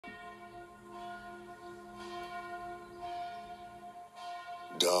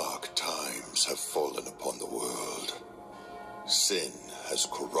Dark times have fallen upon the world. Sin has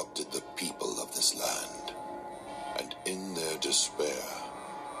corrupted the people of this land, and in their despair,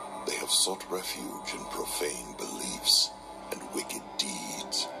 they have sought refuge in profane beliefs and wicked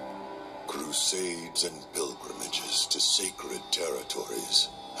deeds. Crusades and pilgrimages to sacred territories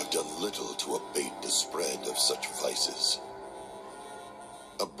have done little to abate the spread of such vices.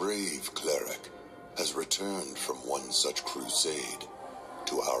 A brave cleric has returned from one such crusade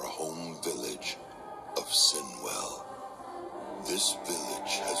to our home village of Sinwell. This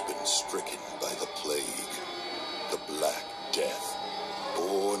village has been stricken by the plague, the Black Death,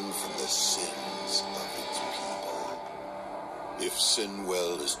 born from the sins of its people. If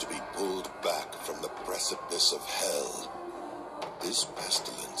Sinwell is to be pulled back from the precipice of hell, this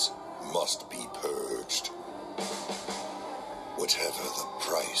pestilence must be purged, whatever the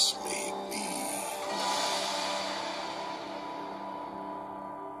price may be.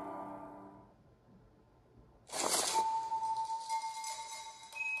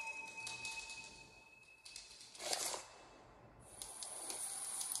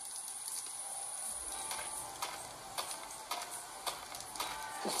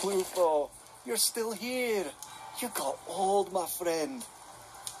 Lufo, you're still here. You got old, my friend.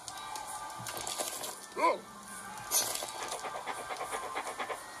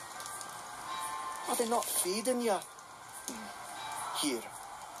 Are they not feeding you? Here,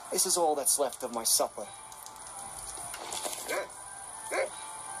 this is all that's left of my supper.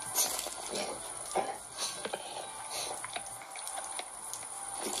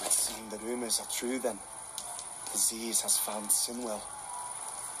 It would seem the rumours are true then. Disease has found Sinwell.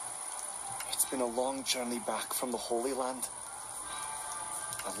 It's been a long journey back from the Holy Land.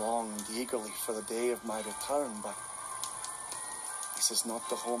 I longed eagerly for the day of my return, but this is not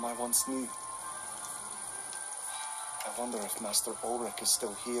the home I once knew. I wonder if Master Ulrich is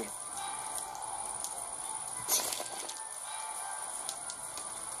still here.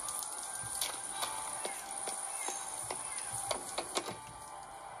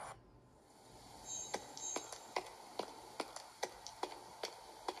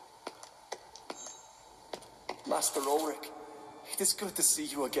 Master Ulrich, it is good to see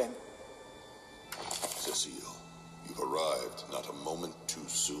you again. Cecile, you've arrived not a moment too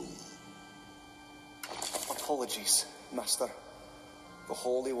soon. Apologies, Master. The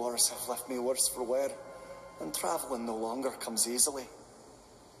Holy Wars have left me worse for wear, and travelling no longer comes easily.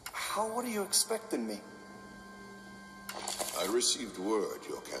 How were you expecting me? I received word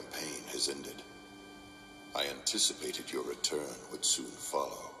your campaign has ended. I anticipated your return would soon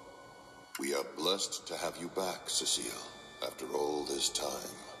follow. We are blessed to have you back, Cecile, after all this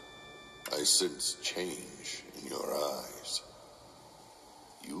time. I sense change in your eyes.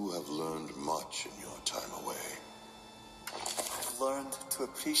 You have learned much in your time away. I've learned to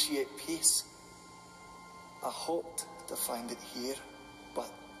appreciate peace. I hoped to find it here, but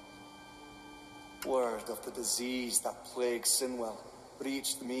word of the disease that plagues Sinwell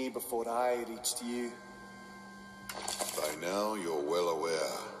reached me before I reached you. By now you're well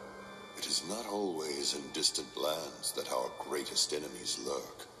aware. It is not always in distant lands that our greatest enemies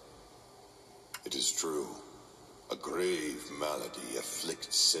lurk. It is true, a grave malady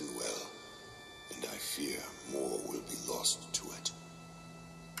afflicts Sinwell, and I fear more will be lost to it.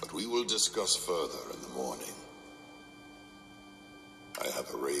 But we will discuss further in the morning. I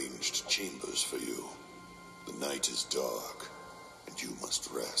have arranged chambers for you. The night is dark, and you must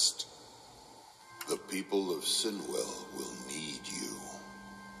rest. The people of Sinwell will need you,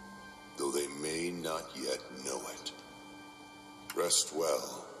 though they may not yet know it. Rest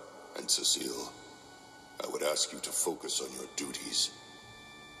well, and Cecile, I would ask you to focus on your duties.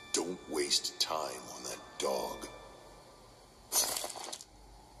 Don't waste time on that dog.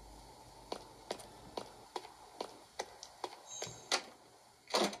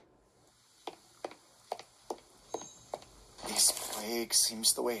 This plague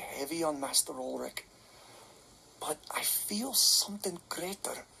seems to weigh heavy on Master Ulrich, but I feel something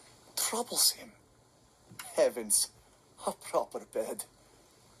greater troubles him. Heavens, a proper bed.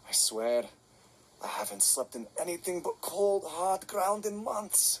 I swear, I haven't slept in anything but cold, hard ground in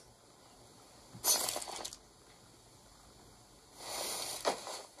months.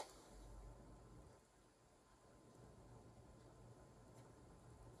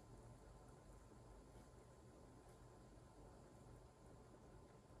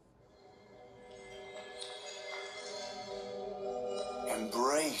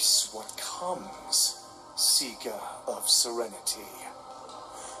 Embrace what comes, seeker of serenity.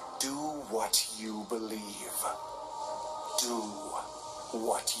 Do what you believe. Do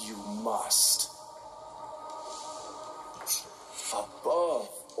what you must. Above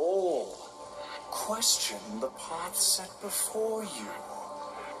all, question the path set before you.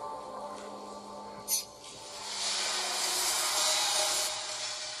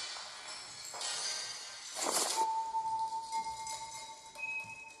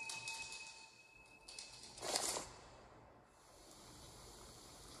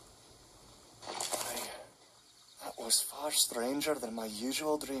 That was far stranger than my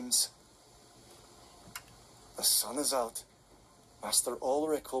usual dreams. The sun is out. Master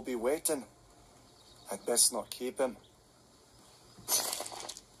Ulrich will be waiting. I'd best not keep him.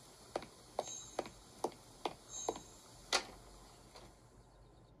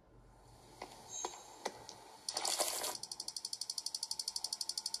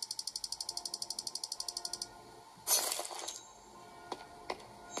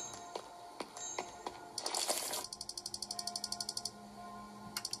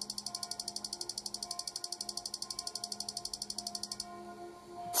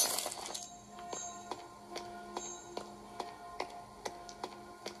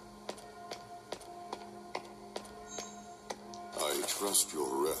 I trust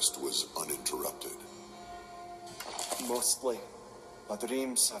your rest was uninterrupted. Mostly. My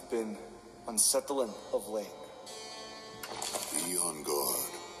dreams have been unsettling of late. Be on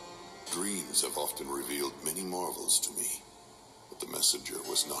guard. Dreams have often revealed many marvels to me, but the messenger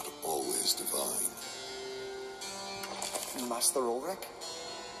was not always divine. Master Ulrich?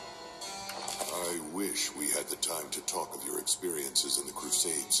 I wish we had the time to talk of your experiences in the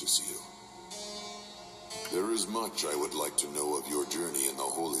Crusade, Cecile. There is much I would like to know of your journey in the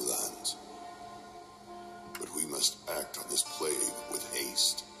Holy Lands. But we must act on this plague with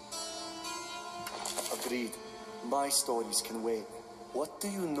haste. Agreed. My stories can wait. What do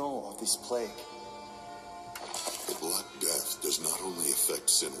you know of this plague? The Black Death does not only affect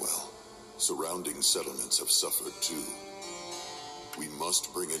Sinwell. Surrounding settlements have suffered too. We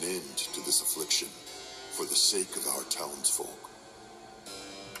must bring an end to this affliction for the sake of our townsfolk.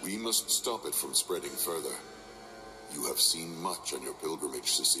 We must stop it from spreading further. You have seen much on your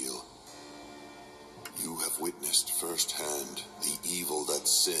pilgrimage, Cecile. You have witnessed firsthand the evil that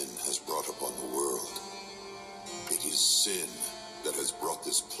sin has brought upon the world. It is sin that has brought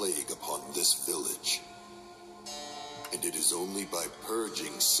this plague upon this village. And it is only by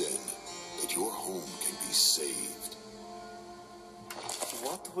purging sin that your home can be saved.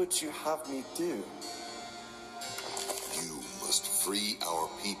 What would you have me do? You must free our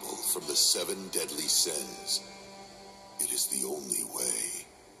people from the 7 deadly sins. It is the only way.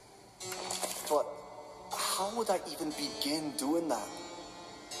 But how would I even begin doing that?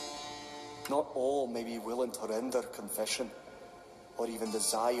 Not all may be willing to render confession, or even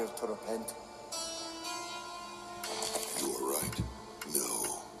desire to repent. You are right.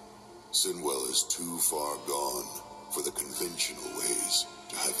 No. Sinwell is too far gone for the conventional ways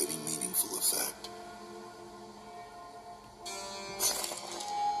to have any meaningful effect.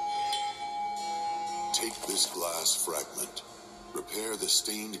 Take this glass fragment. Repair the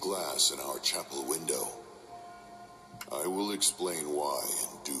stained glass in our chapel window. I will explain why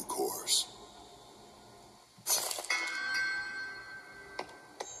in due course.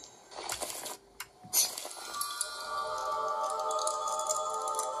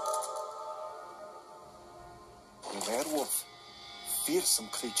 A werewolf. Fearsome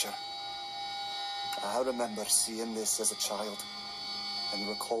creature. I remember seeing this as a child, and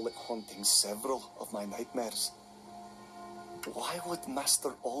recall it haunting several of my nightmares. Why would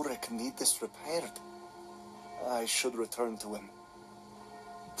Master Ulrich need this repaired? I should return to him.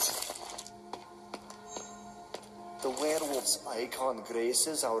 The werewolf's icon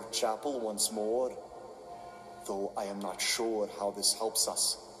graces our chapel once more, though I am not sure how this helps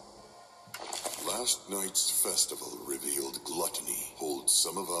us. Last night's festival revealed gluttony holds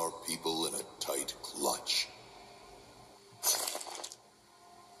some of our people in a tight clutch.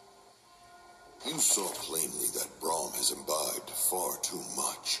 You saw plainly that Brahm has imbibed far too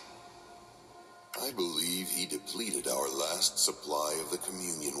much. I believe he depleted our last supply of the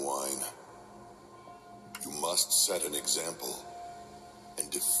communion wine. You must set an example and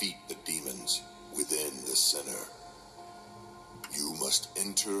defeat the demons within the sinner. You must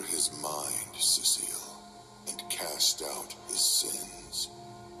enter his mind, Cecile, and cast out his sins.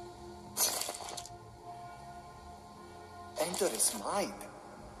 Enter his mind?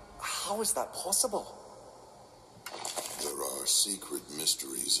 How is that possible? There are secret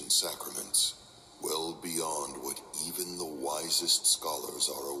mysteries and sacraments, well beyond what even the wisest scholars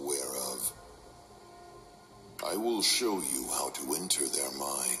are aware of. I will show you how to enter their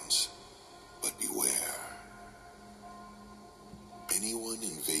minds, but beware. Anyone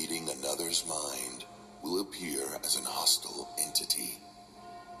invading another's mind will appear as an hostile entity.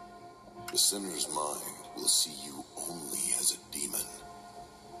 The sinner's mind will see you only as a demon.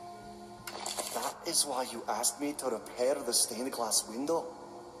 That is why you asked me to repair the stained glass window?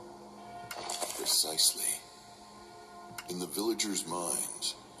 Precisely. In the villagers'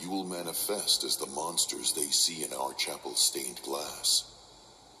 minds, you will manifest as the monsters they see in our chapel's stained glass.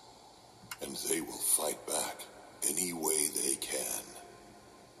 And they will fight back any way they can.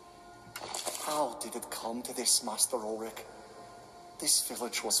 How did it come to this, Master Ulrich? This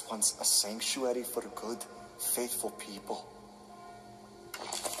village was once a sanctuary for good, faithful people.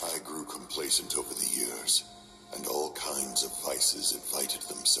 I grew complacent over the years, and all kinds of vices invited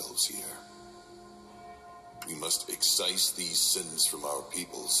themselves here. We must excise these sins from our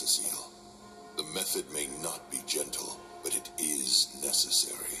people, Cecile. The method may not be gentle, but it is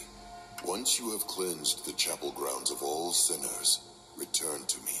necessary. Once you have cleansed the chapel grounds of all sinners, return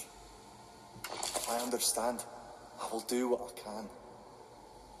to me. I understand. I will do what I can.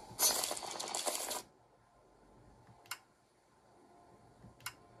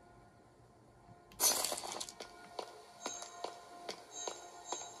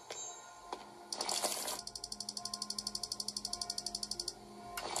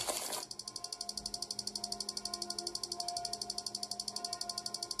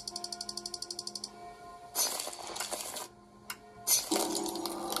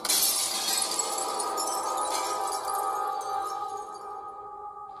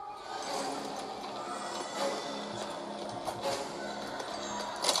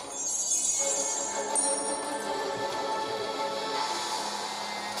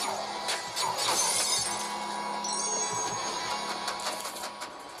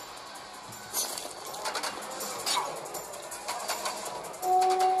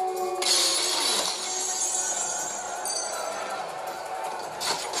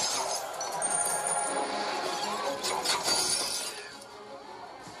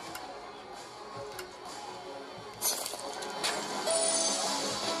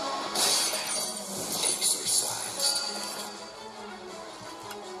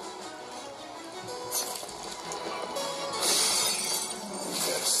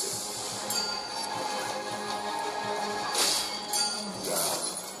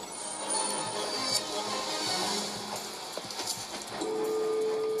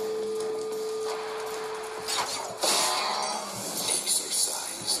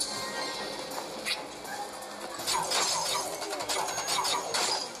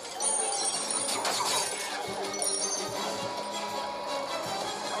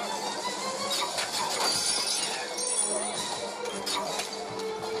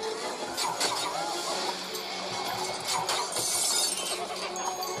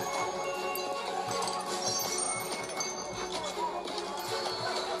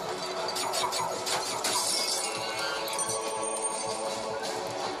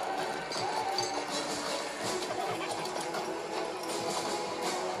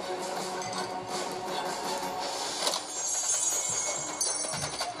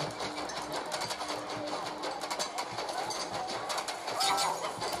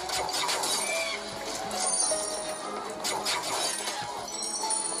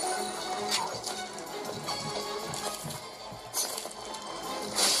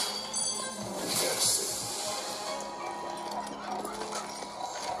 Yes.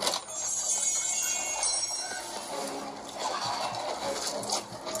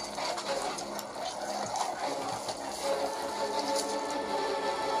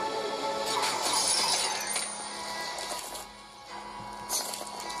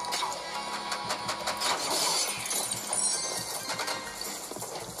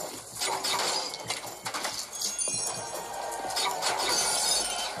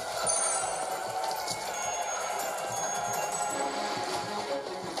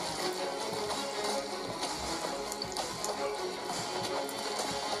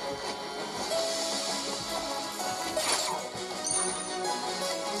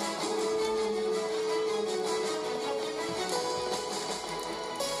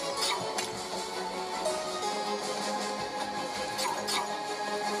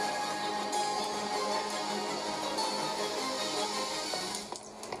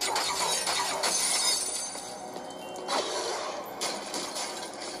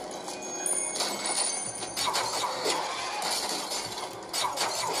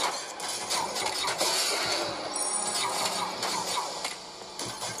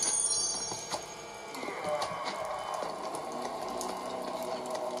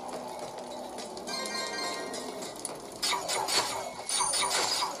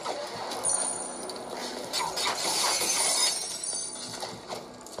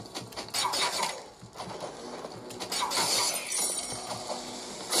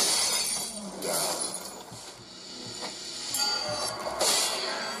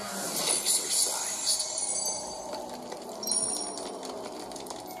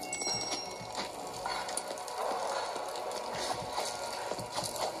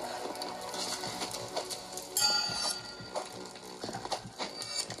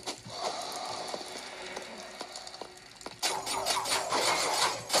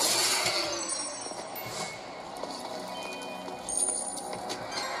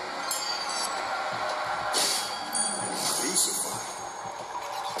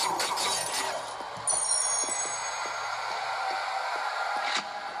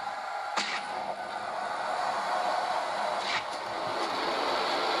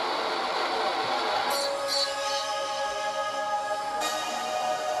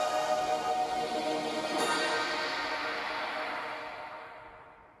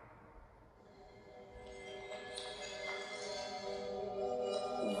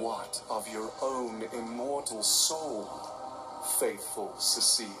 of your own immortal soul, faithful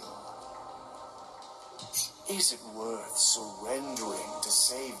Cecile? Is it worth surrendering to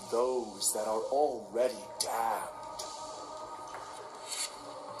save those that are already damned?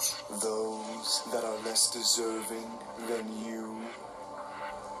 Those that are less deserving than you?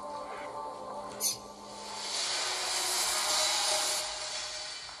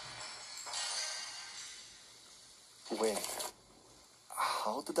 Wait,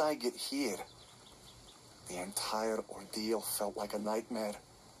 how did I get here? The entire ordeal felt like a nightmare.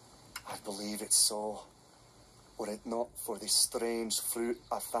 I believe it's so. Were it not for the strange fruit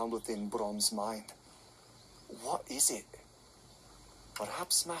I found within Brom's mind. What is it?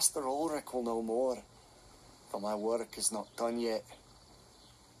 Perhaps Master Ulrich will know more, for my work is not done yet.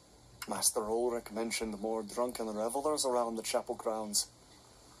 Master Ulrich mentioned more drunken revelers around the chapel grounds.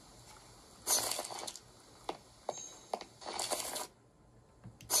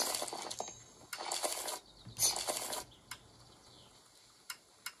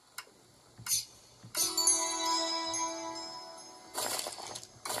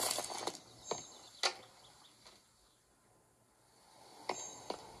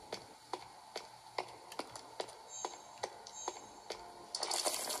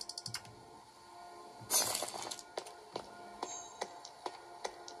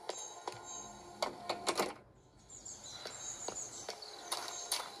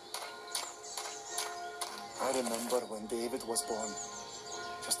 I remember when David was born,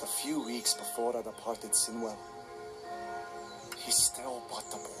 just a few weeks before I departed Sinwell. He's still but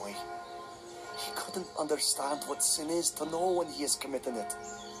a boy. He couldn't understand what sin is to know when he is committing it.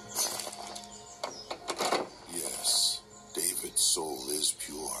 Yes, David's soul is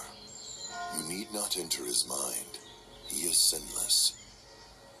pure. You need not enter his mind. He is sinless.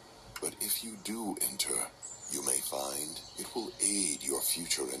 But if you do enter, you may find it will aid your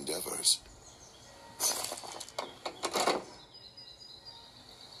future endeavors.